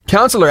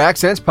Counselor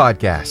Accents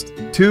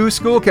Podcast. Two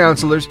school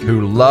counselors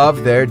who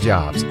love their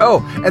jobs.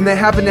 Oh, and they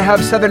happen to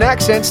have Southern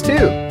accents too.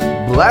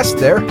 Bless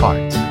their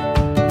hearts.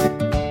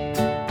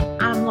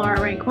 I'm Laura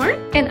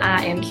Raincorn. And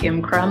I am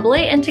Kim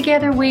Crumbly. And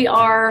together we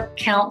are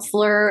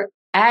Counselor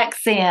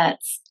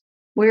Accents.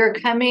 We're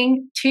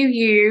coming to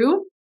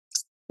you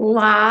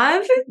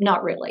Live?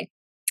 Not really.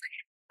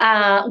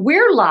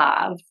 We're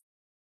live.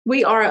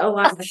 We are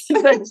alive.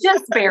 But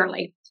just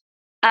barely.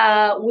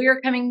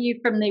 We're coming to you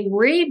from the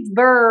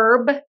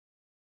Reverb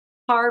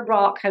Hard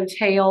Rock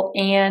Hotel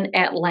in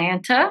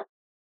Atlanta,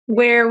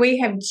 where we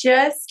have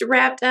just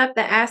wrapped up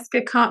the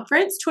ASCA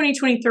Conference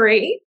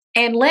 2023.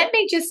 And let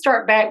me just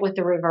start back with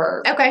the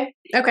Reverb. Okay.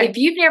 If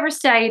you've never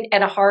stayed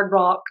at a Hard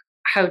Rock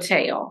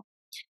Hotel,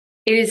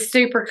 it is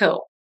super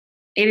cool.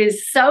 It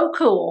is so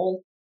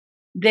cool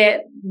that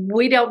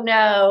we don't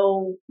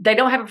know, they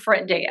don't have a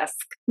front desk.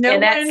 No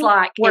and that's one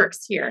like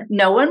works here.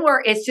 No one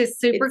works. It's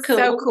just super It's cool.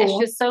 so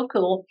cool. It's just so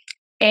cool.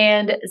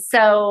 And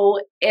so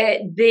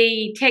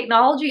the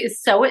technology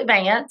is so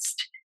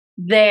advanced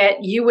that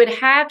you would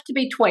have to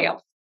be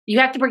 12. You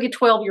have to bring a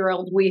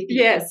 12-year-old with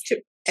you. Yes.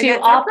 To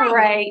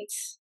operate.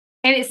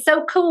 And it's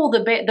so cool.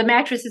 The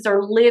mattresses are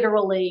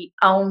literally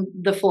on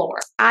the floor.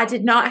 I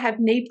did not have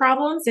knee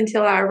problems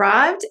until I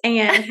arrived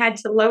and had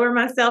to lower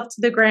myself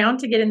to the ground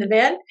to get in the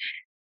bed.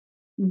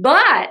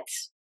 But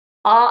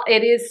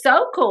it is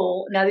so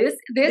cool. Now this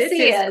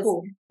is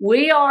cool.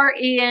 We are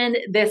in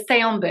the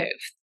sound booth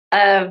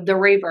of the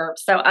Reverb.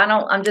 So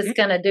I'm just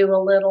going to do a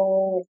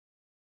little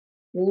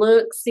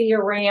look-see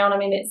around. I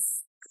mean,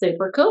 it's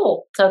super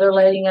cool. So they're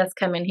letting us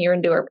come in here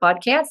and do our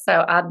podcast.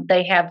 So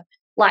they have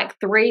like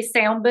 3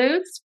 sound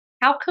booths.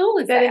 How cool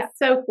is that? That is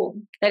so cool.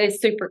 That is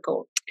super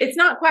cool. It's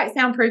not quite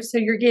soundproof, so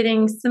you're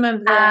getting some of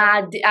the...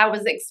 I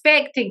was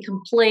expecting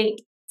complete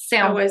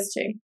sound. I was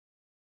too.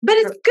 But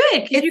it's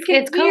good because you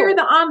can hear cool.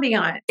 the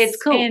ambiance. It's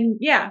cool. And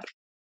yeah.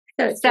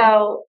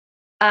 So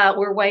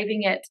we're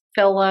waving at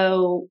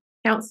fellow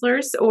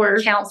counselors or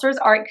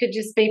it could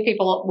just be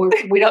people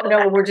we don't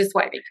know. We're just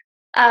waving.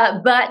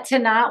 But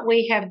tonight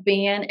we have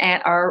been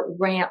at our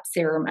ramp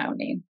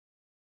ceremony.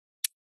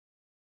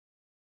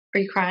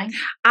 Are you crying?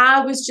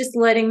 I was just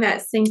letting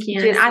that sink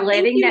in. I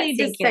think you need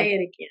to say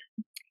it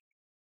again.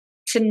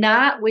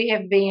 Tonight we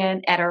have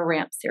been at our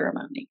ramp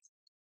ceremony.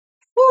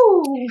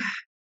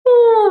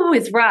 Ooh,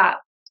 it's right.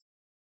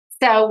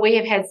 So we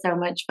have had so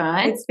much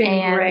fun. It's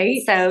been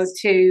great. So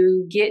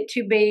to get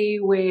to be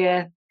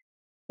with,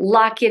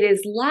 like it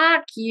is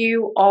like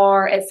you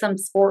are at some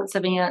sports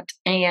event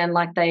and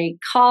like they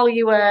call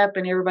you up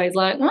and everybody's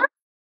like, what?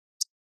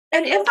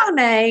 And if I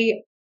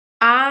may,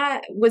 I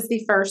was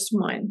the first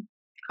one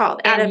called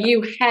out. And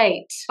you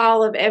hate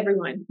all of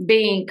everyone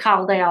being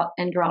called out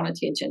and drawn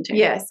attention to.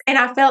 Yes. And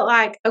I felt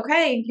like,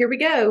 okay, here we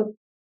go.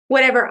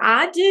 Whatever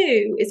I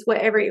do is what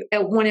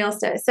everyone else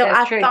does. So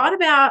I thought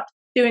about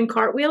doing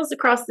cartwheels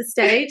across the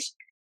stage.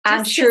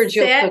 I'm sure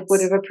Jill Cook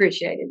would have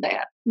appreciated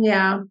that.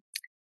 Yeah.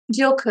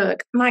 Jill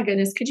Cook. My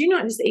goodness. Could you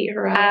not just eat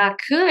her up? I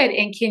could.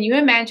 And can you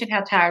imagine how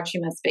tired she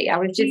must be? I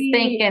was just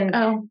thinking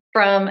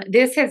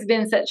this has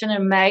been such an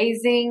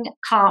amazing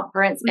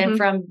conference. Mm-hmm.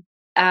 And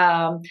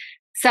from,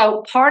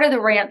 so part of the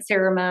ramp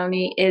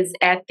ceremony is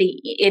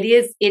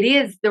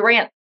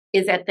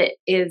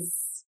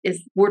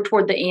we're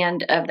toward the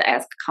end of the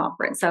ASCA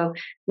Conference. So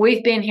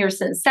we've been here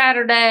since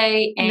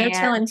Saturday. And no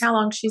telling how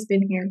long she's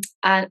been here.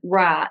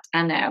 Right.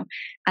 I know.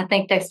 I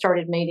think they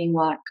started meeting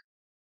like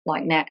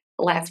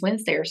last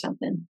Wednesday or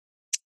something.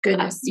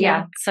 Goodness.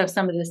 Yeah. So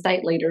some of the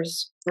state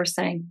leaders were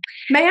saying.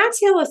 May I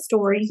tell a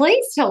story?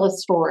 Please tell a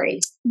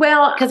story.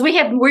 Well, because we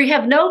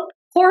have no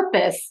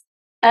purpose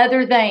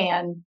other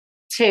than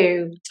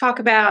to talk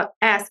about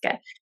ASCA.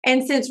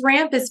 And since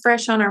ramp is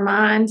fresh on our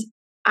mind,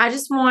 I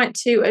just want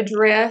to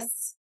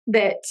address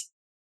that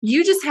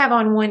you just have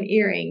on one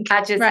earring.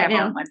 I just right have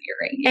now. On one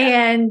earring. Yeah.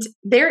 And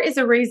there is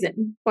a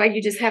reason why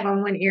you just have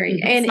on one earring.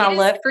 Mm-hmm. And it's my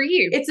love for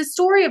you. It's a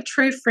story of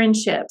true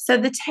friendship. So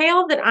the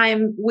tale that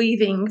I'm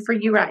weaving for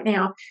you right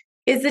now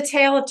is the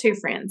tale of 2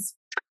 friends.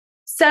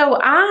 So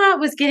I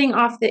was getting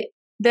off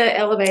the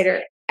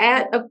elevator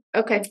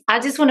okay. I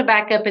just want to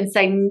back up and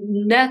say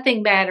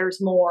nothing matters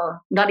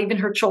more, not even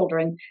her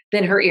children,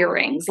 than her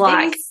earrings.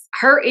 Like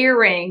her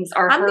earrings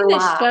are her life. I'm going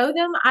to show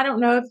them. I don't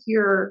know if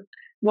you're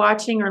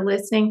watching or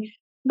listening,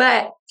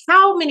 but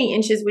how many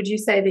inches would you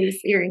say these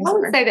earrings are? I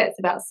would say that's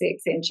about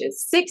 6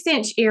 inches.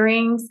 6-inch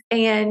earrings.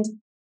 And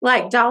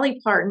like Dolly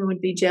Parton would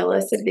be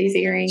jealous of these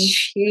earrings.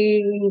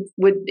 She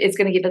is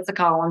going to give us a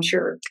call, I'm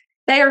sure.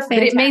 They are fantastic.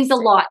 But it means a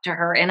lot to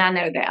her, and I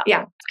know that.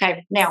 Yeah.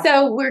 Okay. Now,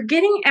 so we're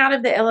getting out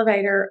of the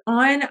elevator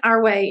on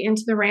our way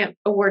into the Ramp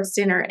Awards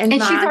dinner, and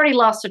she's already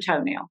lost a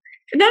toenail.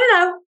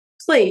 No,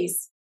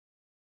 please.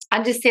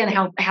 I'm just saying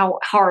how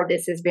hard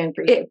this has been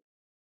for you.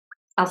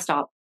 I'll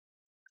stop.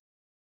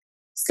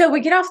 So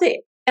we get off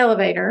the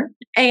elevator,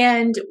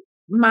 and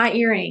my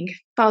earring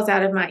falls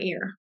out of my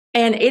ear,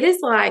 and it is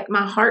like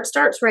my heart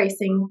starts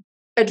racing.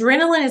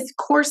 Adrenaline is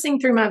coursing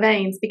through my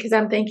veins because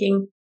I'm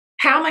thinking,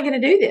 how am I going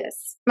to do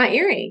this? My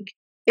earring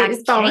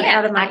is falling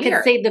out of my ear.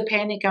 I could see the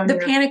panic on the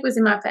panic was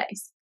in my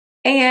face.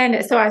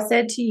 And so I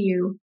said to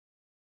you,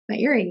 my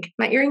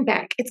earring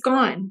back, it's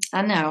gone.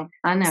 I know.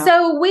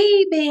 So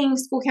we, being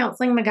school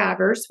counseling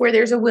MacGyvers, where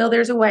there's a will,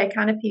 there's a way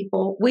kind of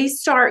people, we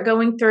start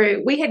going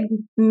through, we had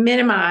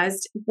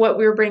minimized what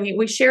we were bringing.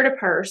 We shared a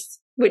purse,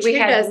 which we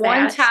had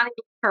one that? tiny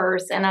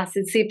purse, and I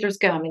said, see if there's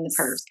gum in the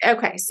purse.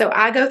 Okay, so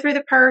I go through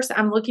the purse.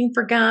 I'm looking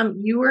for gum.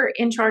 You were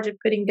in charge of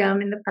putting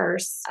gum in the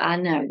purse. I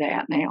know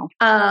that now.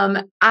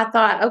 I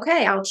thought,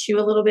 okay, I'll chew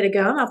a little bit of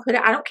gum. I'll put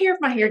it. I don't care if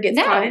my hair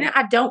gets caught in it.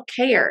 I don't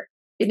care.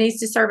 It needs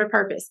to serve a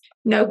purpose.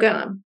 No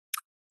gum.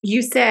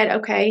 You said,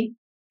 okay,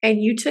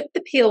 and you took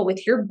the pill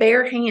with your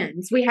bare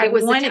hands. We had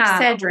one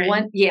Excedrin.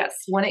 One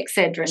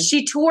Excedrin.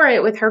 She tore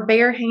it with her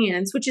bare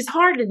hands, which is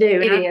hard to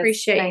do, and I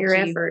appreciate your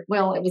effort.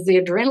 Well, it was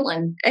the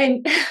adrenaline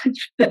and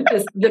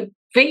the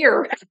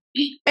fear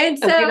and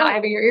so of you not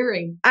having your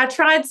earring. I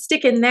tried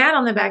sticking that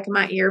on the back of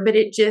my ear, but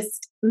it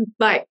just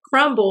like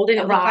crumbled, and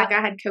it looked like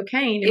I had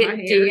cocaine in my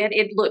hair.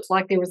 It looked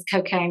like there was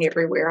cocaine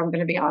everywhere, I'm going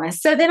to be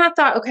honest. So then I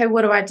thought, okay,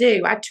 what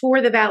do? I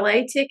tore the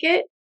ballet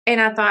ticket,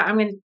 and I thought, I'm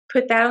going to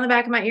put that on the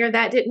back of my ear.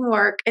 That didn't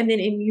work. And then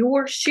in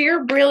your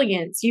sheer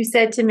brilliance, you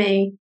said to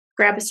me,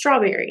 grab a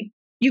strawberry.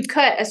 You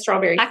cut a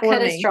strawberry for me. I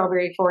cut a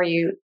strawberry for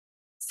you.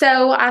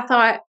 So I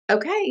thought,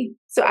 okay.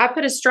 So I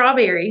put a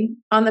strawberry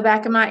on the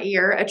back of my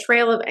ear. A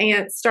trail of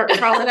ants start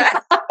crawling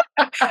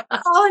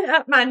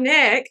up my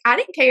neck. I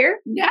didn't care.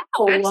 No.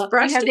 I just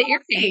brushed the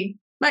earring.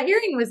 My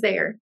earring was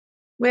there.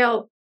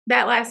 Well,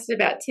 that lasted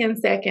about 10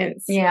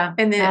 seconds. Yeah.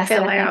 And then it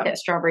fell out. I think that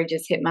strawberry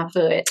just hit my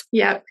foot.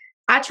 Yep.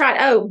 I tried.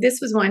 Oh, this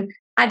was one.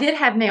 I did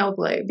have nail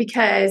glue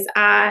because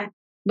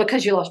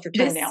you lost your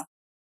toenail.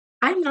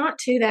 I'm not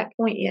to that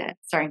point yet.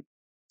 Sorry.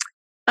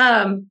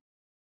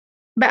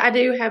 But I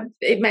do have,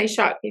 it may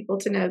shock people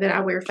to know that I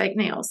wear fake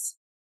nails.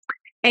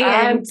 And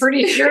I'm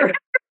pretty sure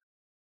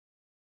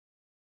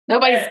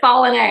nobody's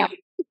falling out.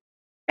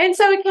 And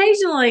so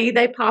occasionally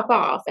they pop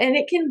off, and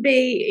it can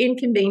be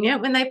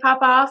inconvenient when they pop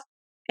off.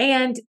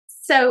 And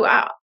so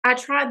I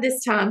tried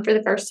this time for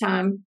the first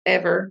time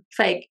ever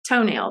fake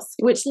toenails,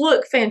 which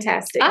look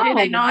fantastic. Oh, do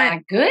they not?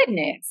 My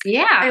goodness.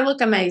 Yeah. They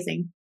look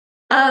amazing.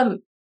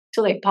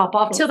 Till they pop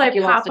off. Till they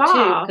pop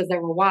off. Because they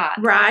were white.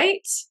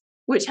 Right.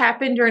 Which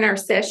happened during our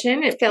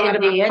session. It fell out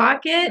of my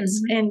pocket.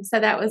 Mm-hmm. And so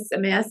that was a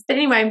mess. But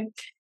anyway,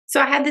 so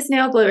I had this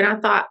nail glue, and I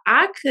thought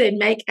I could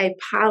make a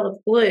pile of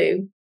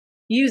glue,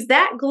 use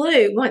that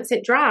glue once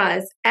it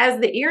dries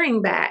as the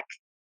earring back.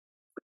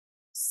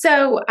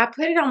 So I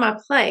put it on my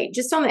plate,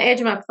 just on the edge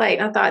of my plate.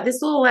 And I thought this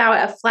will allow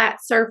a flat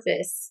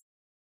surface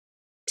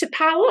to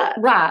pile up.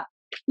 Right.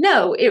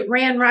 No, it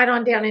ran right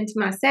on down into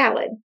my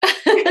salad.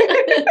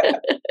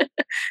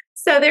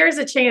 So there's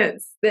a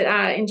chance that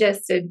I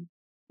ingested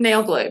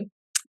nail glue.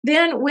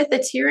 Then with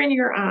a tear in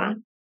your eye,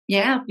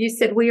 you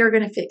said, we are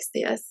going to fix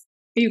this.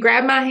 You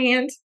grabbed my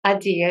hand. I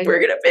did. We're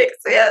going to fix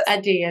this. I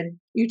did.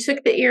 You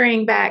took the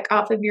earring back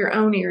off of your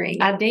own earring.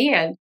 I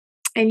did.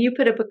 And you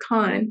put a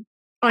pecan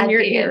on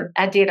your ear.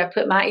 I did. I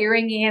put my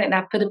earring in, and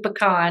I put a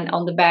pecan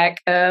on the back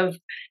of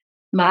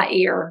my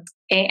ear.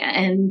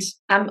 And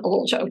I'm a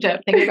little choked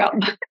up thinking about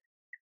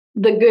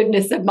the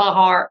goodness of my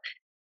heart.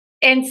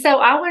 And so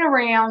I went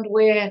around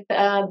with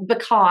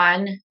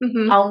pecan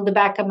on the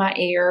back of my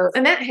ear.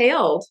 And that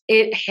held.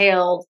 It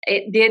held.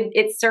 It did.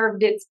 It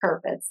served its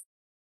purpose.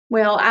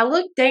 Well, I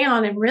looked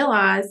down and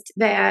realized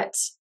that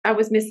I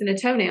was missing a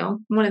toenail.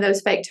 One of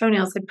those fake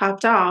toenails had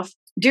popped off.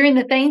 During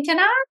the thing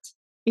tonight?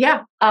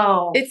 Yeah.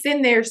 Oh. It's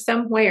in there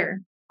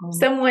somewhere. Oh.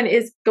 Someone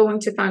is going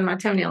to find my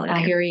toenail in there.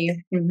 I hear you.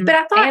 Mm-hmm. But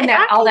I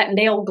thought all that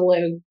nail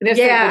glue.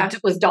 This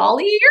was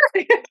Dolly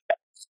here? Thank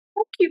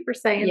you for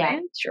saying that.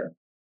 Sure.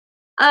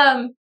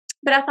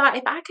 But I thought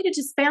if I could have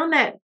just found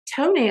that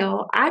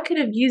toenail, I could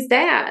have used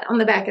that on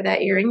the back of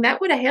that earring. That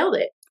would have held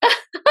it.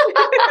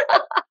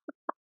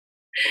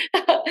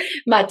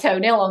 My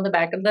toenail on the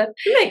back of the.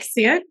 It makes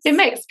sense. It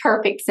makes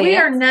perfect sense. We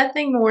are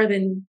nothing more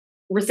than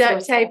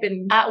duct tape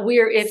and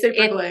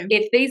super glue.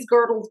 If these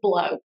girdles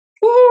blow.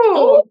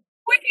 Ooh.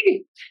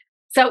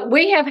 So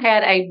we have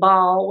had a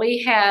ball.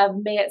 We have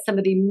met some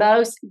of the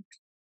most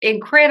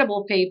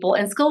incredible people,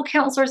 and school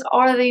counselors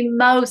are the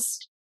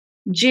most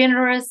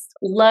generous,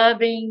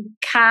 loving,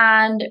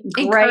 kind,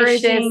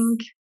 gracious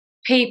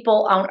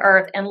people on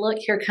earth. And look,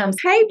 here comes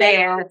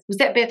Beth. Was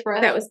that Beth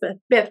Ruff? That was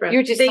Beth Ruff.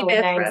 You're just throwing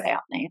names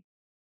out now.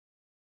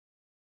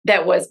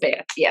 That was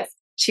Beth. Yes,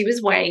 she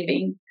was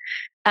waving.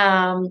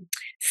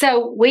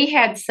 So we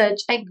had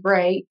such a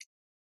great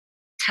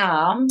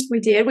time. We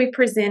did. We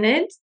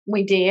presented.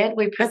 We did.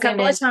 We presented a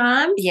couple of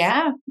times.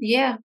 Yeah.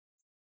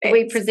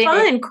 We presented.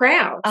 Fun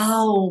crowds.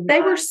 Oh, they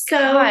were so.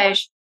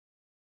 Gosh.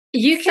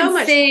 You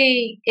can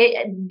see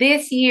it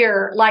this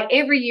year, like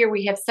every year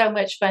we have so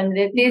much fun.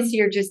 This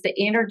year, just the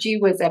energy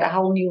was at a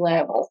whole new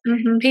level.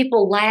 Mm-hmm.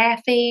 People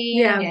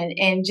laughing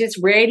and just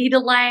ready to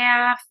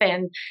laugh.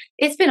 And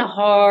it's been a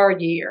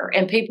hard year,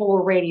 and people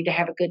were ready to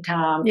have a good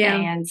time. Yeah.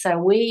 And so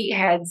we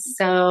had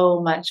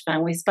so much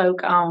fun. We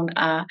spoke on,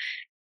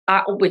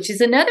 which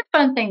is another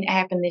fun thing that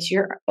happened this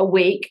year,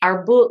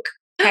 our book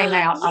came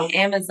out on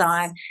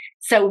Amazon.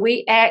 So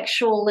we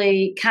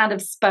actually kind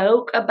of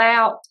spoke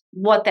about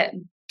what the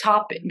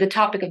topic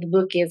of the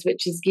book is,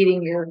 which is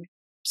getting your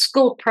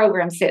school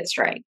program set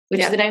straight,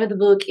 which the name of the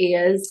book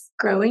is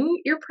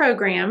Growing Your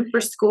Program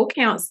for School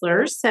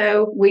Counselors.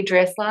 So we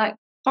dress like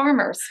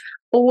farmers.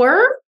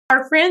 Or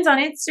our friends on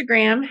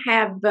Instagram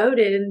have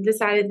voted and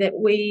decided that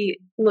we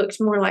looked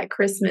more like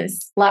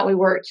Christmas. Like we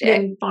worked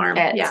at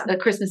the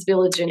Christmas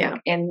Village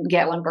in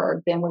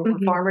Gatlinburg than we were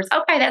farmers.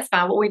 Okay, that's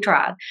fine. Well, we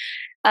tried.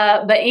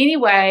 But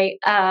anyway,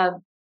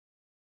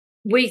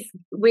 we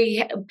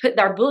put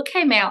our book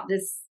came out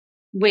this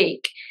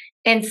week.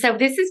 And so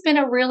this has been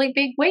a really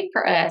big week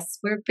for us.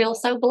 We feel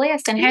so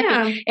blessed and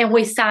happy. Yeah. And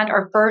we signed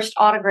our first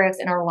autographs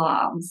in our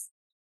lives.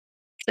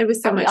 It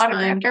was so much fun.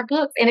 Autographed our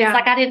books. And it's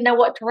like I didn't know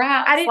what to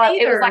write. I didn't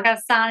either. It was like I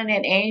was signing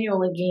an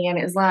annual again.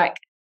 It was like,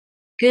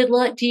 good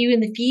luck to you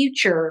in the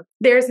future.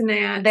 There's an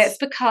ad. That's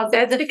because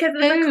of the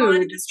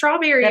food, the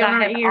strawberry that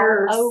in I our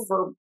ears. All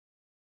over.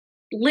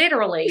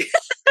 Literally.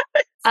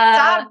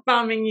 Stop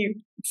bombing you.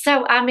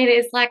 So, I mean,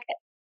 it's like,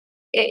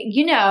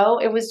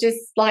 it was just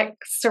like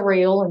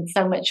surreal and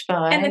so much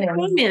fun. And the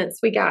comments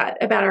we got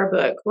about our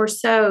book were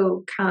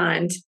so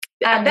kind.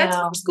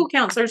 That's school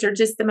counselors are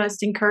just the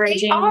most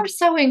encouraging. They are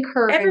so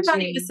encouraging.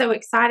 Everybody was so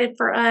excited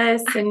for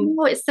us. And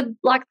it's the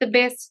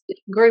best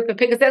group of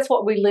people, because that's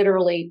what we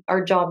literally,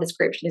 our job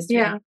description is to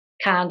be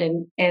kind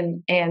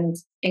and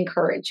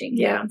encouraging.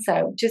 Yeah.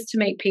 So just to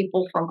meet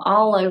people from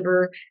all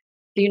over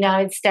the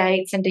United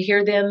States and to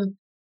hear them,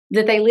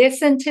 that they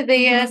listen to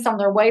this on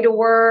their way to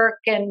work,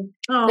 and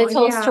they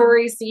tell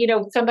stories.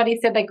 Somebody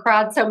said they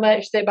cried so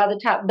much that by the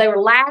time they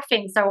were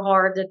laughing so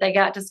hard that they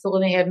got to school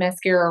and they had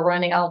mascara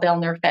running all down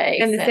their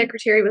face. And the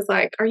secretary was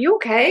like, "Are you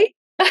okay?"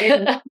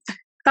 And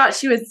thought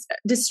she was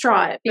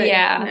distraught. But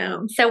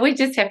no. So we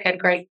just have had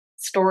great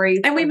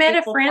stories. And we met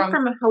a friend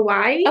from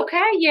Hawaii.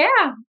 Okay,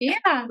 yeah.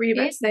 Were you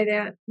about to say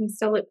that and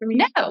stole it from you?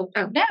 No.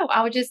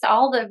 I was just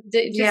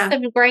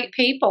some great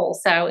people.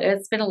 So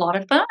it's been a lot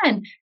of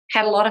fun.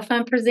 Had a lot of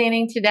fun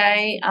presenting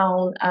today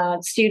on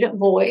student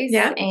voice.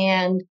 Yeah.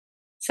 And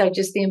so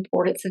just the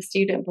importance of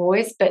student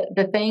voice. But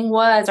the thing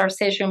was, our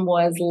session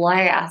was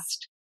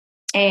last,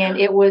 and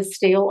it was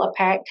still a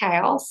packed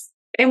house.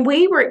 And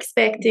we were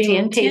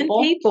expecting 10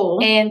 people.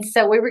 And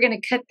so we were going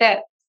to cut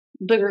that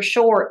booger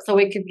short so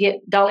we could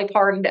get Dolly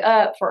Parton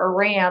up for a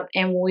ramp,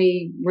 and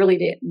we really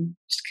didn't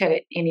just cut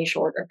it any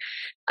shorter.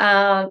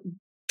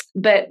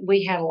 But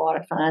we had a lot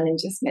of fun and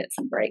just met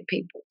some great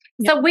people.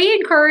 So we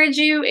encourage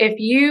you, if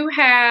you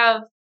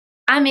have,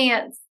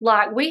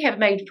 we have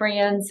made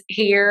friends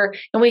here,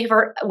 and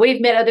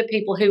we've met other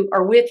people who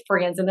are with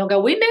friends, and they'll go,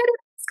 we met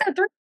at ASCA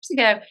 3 years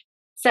ago.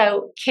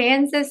 So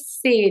Kansas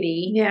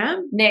City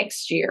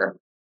next year.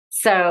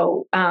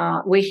 So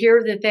we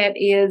hear that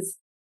is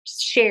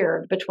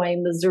shared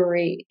between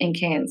Missouri and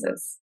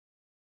Kansas.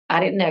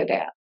 I didn't know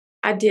that.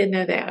 I did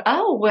know that.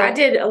 Oh, well. I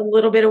did a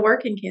little bit of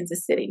work in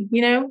Kansas City,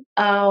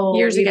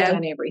 years ago.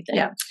 Done everything.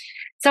 Yeah.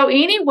 So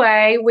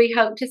anyway, we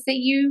hope to see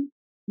you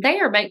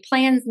there. Make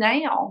plans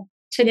now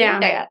to do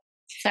that.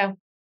 So,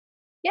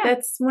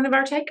 that's one of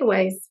our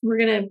takeaways. We're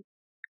going to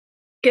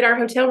get our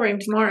hotel room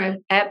tomorrow.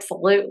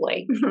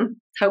 Absolutely.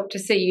 Hope to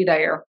see you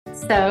there.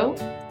 So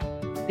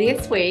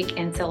this week,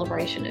 in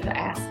celebration of the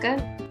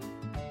ASCA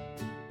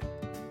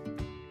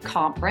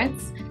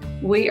Conference,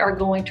 we are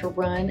going to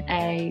run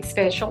a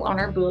special on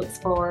our books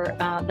for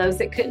those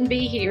that couldn't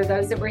be here.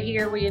 Those that were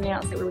here, we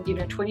announced that we were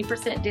giving a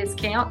 20%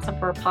 discount. So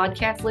for our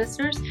podcast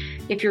listeners,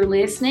 if you're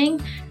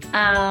listening,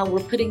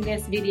 we're putting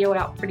this video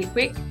out pretty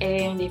quick.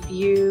 And if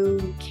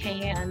you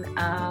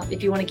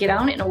want to get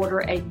on it and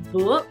order a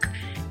book,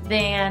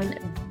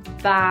 then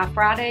by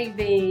Friday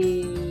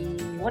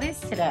what is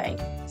today?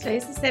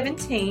 Today's the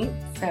 17th.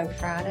 So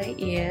Friday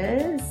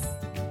is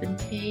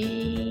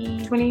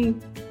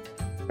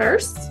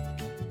 21st?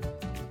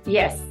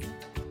 Yes,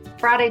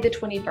 Friday the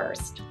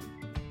 21st.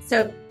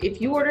 So if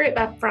you order it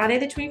by Friday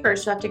the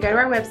 21st, you'll have to go to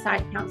our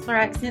website,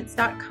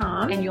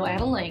 counseloraccents.com. And you'll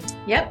add a link.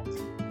 Yep.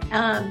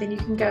 Then you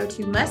can go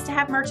to Must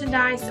Have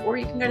Merchandise, or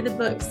you can go to the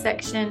books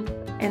section,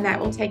 and that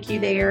will take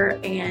you there,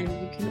 and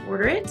you can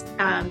order it.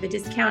 The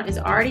discount is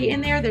already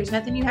in there. There's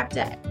nothing you have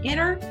to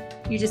enter.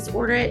 You just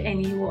order it,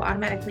 and you will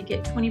automatically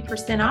get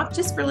 20% off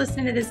just for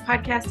listening to this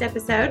podcast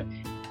episode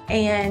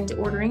and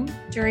ordering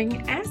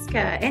during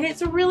ASCA. And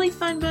it's a really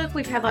fun book.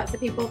 We've had lots of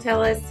people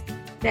tell us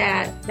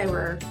that they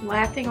were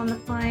laughing on the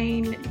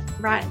plane,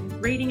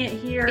 reading it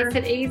here. It's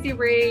an easy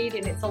read,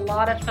 and it's a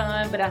lot of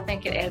fun, but I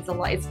think it adds a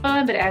lot. It's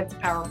fun, but it adds a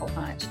powerful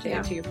punch to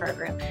your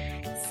program.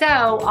 So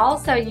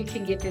also you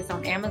can get this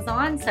on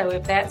Amazon. So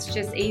if that's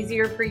just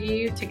easier for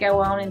you to go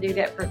on and do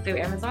that through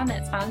Amazon,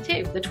 that's fine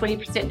too. The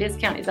 20%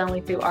 discount is only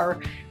through our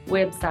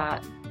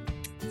website.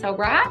 So,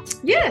 right?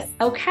 Yes.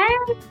 Okay.